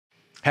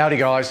Howdy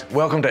guys,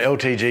 welcome to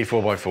LTG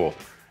 4x4.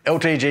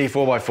 LTG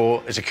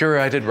 4x4 is a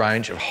curated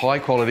range of high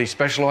quality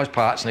specialised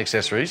parts and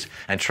accessories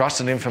and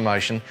trusted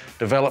information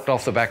developed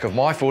off the back of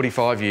my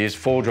 45 years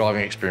full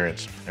driving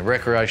experience in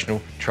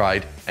recreational,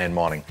 trade and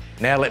mining.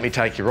 Now let me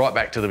take you right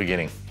back to the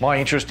beginning. My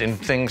interest in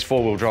things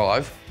four-wheel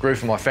drive grew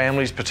from my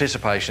family's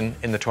participation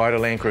in the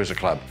Toyota Land Cruiser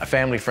Club. A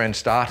family friend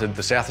started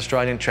the South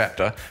Australian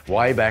chapter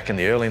way back in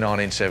the early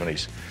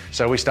 1970s.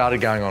 So we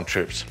started going on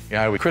trips.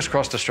 We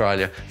crisscrossed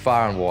Australia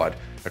far and wide,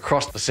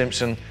 across the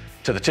Simpson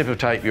to the tip of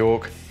Cape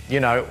York,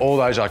 all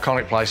those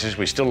iconic places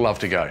we still love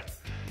to go.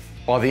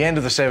 By the end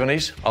of the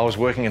 70s, I was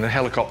working in a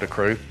helicopter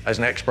crew as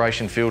an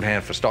exploration field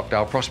hand for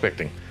Stockdale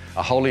Prospecting,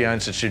 a wholly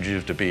owned subsidiary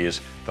of De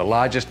Beers, the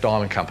largest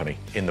diamond company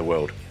in the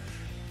world.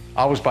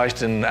 I was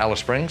based in Alice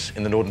Springs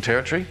in the Northern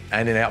Territory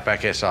and in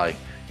Outback SA,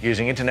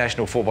 using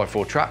international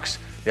 4x4 trucks,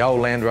 the old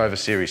Land Rover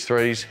Series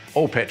 3s,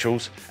 all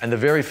petrols, and the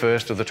very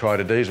first of the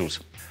Toyota diesels.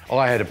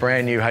 I had a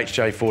brand new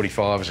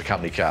HJ45 as a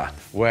company car.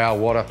 Wow,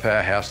 what a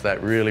powerhouse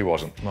that really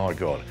wasn't, my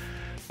God.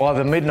 By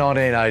the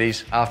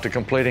mid-1980s, after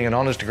completing an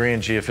honours degree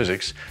in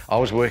geophysics, I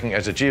was working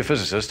as a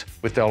geophysicist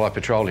with Delhi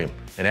Petroleum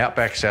in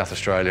Outback South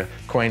Australia,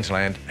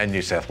 Queensland and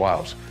New South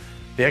Wales.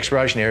 The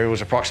exploration area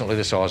was approximately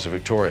the size of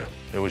Victoria.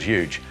 It was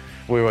huge.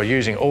 We were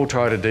using all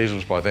Toyota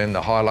diesels by then,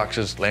 the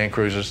Hiluxes, Land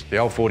Cruisers, the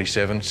old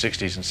 47,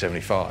 60s and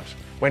 75s.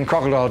 When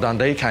Crocodile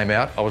Dundee came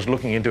out, I was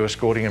looking into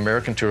escorting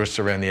American tourists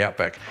around the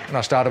outback, and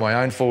I started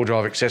my own four-wheel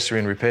drive accessory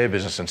and repair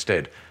business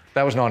instead.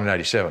 That was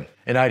 1987.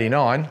 In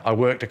 '89, I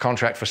worked a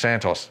contract for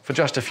Santos for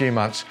just a few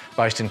months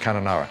based in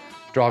Kununurra,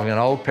 driving an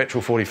old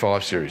petrol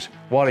 45 series.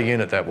 What a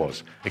unit that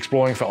was,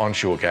 exploring for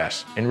onshore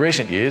gas. In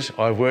recent years,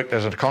 I've worked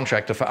as a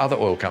contractor for other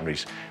oil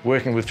companies,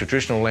 working with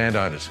traditional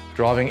landowners,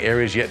 driving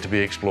areas yet to be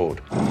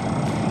explored.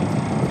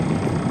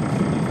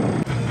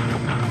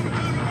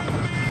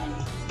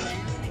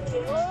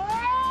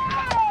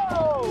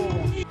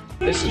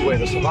 This is where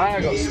the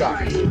surveyor got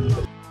stuck.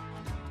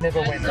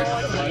 Never went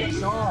round the bloody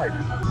side.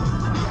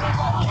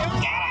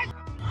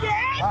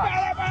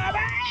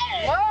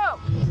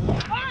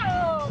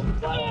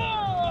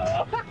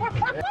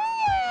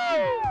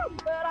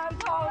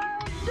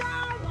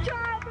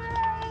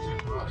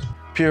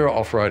 Pure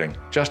off-roading,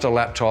 just a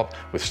laptop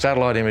with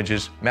satellite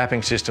images,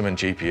 mapping system and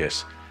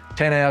GPS.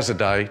 10 hours a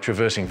day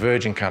traversing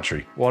virgin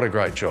country. What a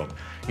great job.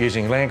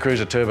 Using Land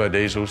Cruiser turbo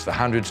diesels, the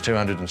 100s,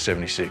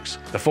 276.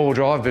 The four-wheel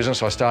drive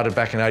business I started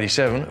back in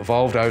 '87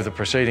 evolved over the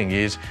preceding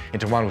years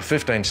into one with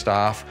 15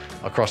 staff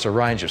across a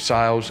range of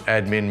sales,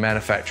 admin,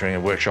 manufacturing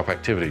and workshop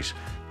activities.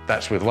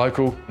 That's with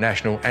local,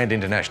 national and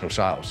international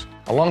sales.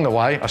 Along the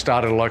way, I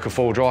started a local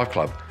four-wheel drive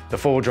club, the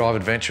Four-Wheel Drive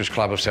Adventurers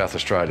Club of South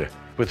Australia,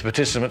 with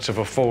participants of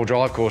a four-wheel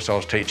drive course I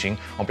was teaching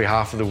on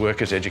behalf of the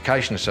Workers'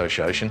 Education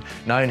Association,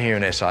 known here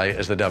in SA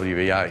as the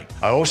WVA.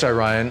 I also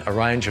ran a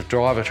range of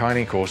driver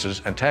training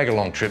courses and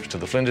tag-along trips to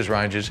the Flinders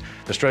Ranges,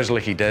 the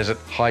Strzelecki Desert,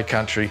 high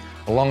country,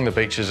 along the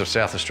beaches of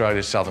South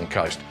Australia's southern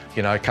coast.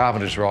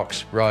 Carpenter's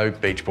Rocks, Roe,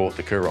 Beachport,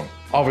 the Coorong.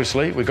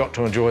 Obviously, we got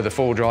to enjoy the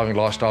four-wheel driving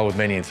lifestyle with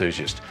many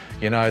enthusiasts.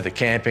 The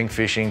camping,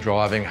 fishing,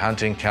 driving,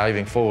 hunting,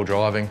 caving, four-wheel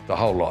driving, the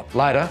whole lot.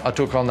 Later, I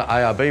took on the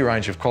ARB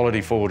range of quality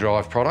four-wheel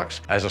drive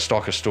products as a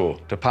stocker store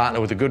to partner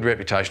with the good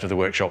reputation of the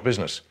workshop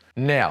business.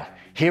 Now,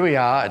 here we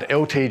are at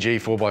LTG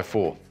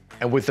 4x4.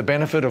 And with the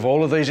benefit of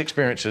all of these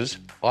experiences,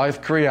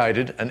 I've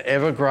created an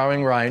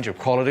ever-growing range of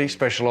quality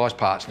specialised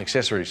parts and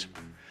accessories.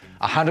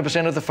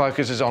 100% of the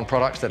focus is on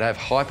products that have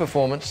high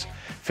performance,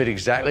 fit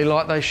exactly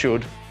like they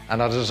should, and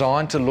are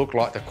designed to look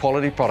like the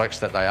quality products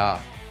that they are.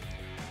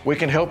 We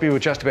can help you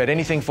with just about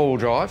anything four-wheel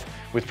drive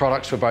with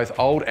products for both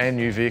old and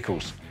new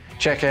vehicles.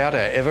 Check out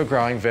our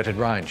ever-growing vetted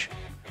range.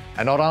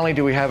 And not only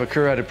do we have a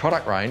curated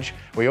product range,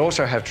 we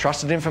also have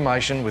trusted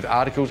information with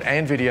articles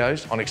and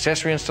videos on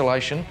accessory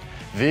installation,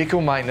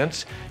 vehicle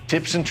maintenance,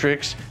 tips and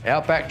tricks,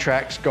 outback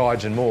tracks,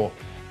 guides and more.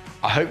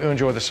 I hope you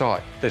enjoy the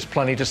site. There's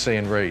plenty to see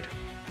and read.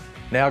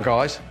 Now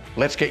guys,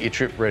 let's get your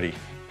trip ready.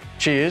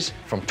 Cheers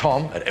from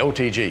Tom at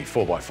LTG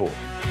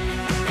 4x4.